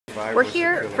we're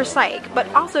here for Psych, but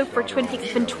also for Twin Peaks.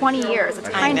 It's been 20 years. It's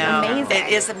kind of amazing.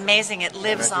 It is amazing. It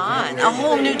lives on. A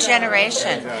whole new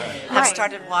generation have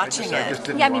started watching it.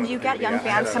 Yeah, I mean, you get young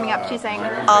fans coming up to you saying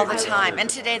all the time. And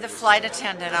today the flight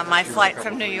attendant on my flight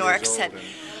from New York said,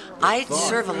 I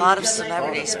serve a lot of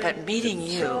celebrities, but meeting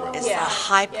you is the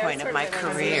high point of my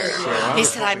career. He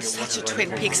said, I'm such a Twin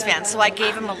Peaks fan, so I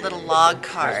gave him a little log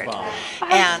card,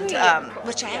 and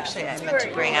which I meant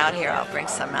to bring out here. I'll bring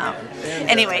some out.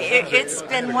 Anyway, it's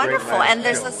been wonderful, and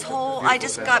there's this whole, I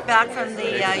just got back from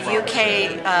the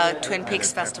UK Twin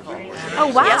Peaks Festival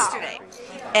yesterday.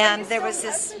 And there was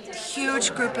this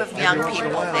huge group of young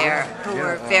people there who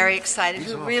were very excited,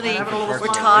 who really were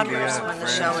toddlers when the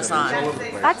show was on.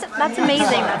 That's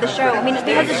amazing, the show. I mean,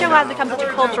 because the show has become such a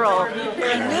cultural...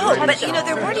 I know, but you know,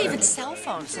 there weren't even cell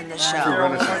phones in the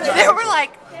show. There were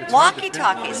like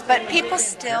walkie-talkies, but people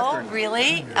still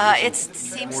really, it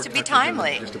seems to be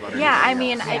timely. Yeah, I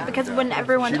mean, because when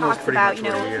everyone talks about, you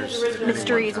know,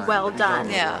 mysteries well done,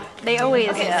 they always,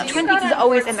 Twin Peaks is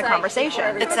always in the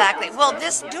conversation. Exactly. Well,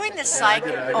 doing this Psych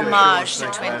homage to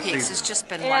Twin Peaks has just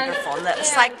been wonderful. And the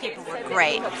Psych people were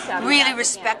great, really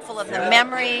respectful of the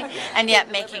memory, and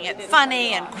yet making it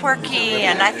funny and quirky,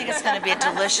 and I think it's going to be a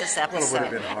delicious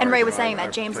episode. And Ray was saying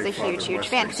that James is a huge, huge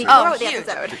fan, because he wrote the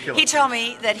episode. He told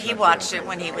me that he watched it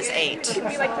when he was 8.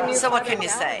 So what can you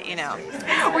say, you know?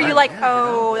 Were you like,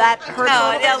 oh, that hurt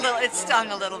a little bit? It stung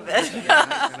a little bit.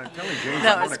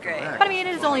 No, it was great. But I mean,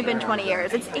 it has only been 20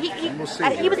 years. He was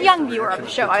a young viewer of the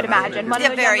show, I'd imagine.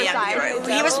 Very young viewer.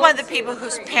 He was one of the people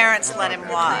whose parents let him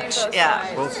watch.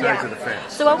 Both sides of the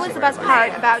fence. So what was the best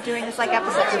part about doing this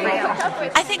episode for you?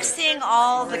 I think seeing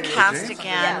all the cast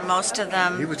again, most of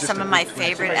them, some of my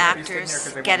favorite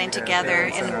actors getting together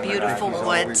in the beautiful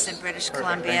woods in British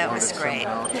Columbia. It was great.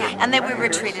 And then we were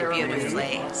treated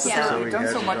beautifully. So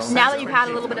now that you've had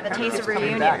a little bit of a taste of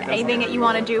reunion, anything that you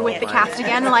want to do with the cast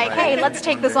again, like, hey, let's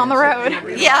take this on the road?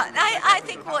 Yeah, I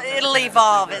think it'll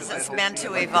evolve as it's meant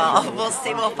to evolve. We'll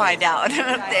see, we'll find out.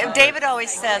 David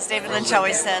Lynch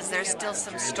always says there's still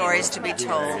some stories to be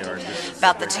told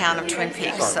about the town of Twin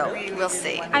Peaks, so we'll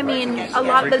see. I mean,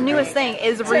 the newest thing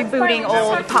is rebooting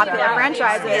old popular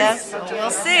franchises. Yes,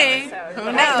 we'll see.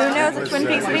 Who knows? Who knows if Twin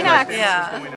Peaks will be next? Yeah.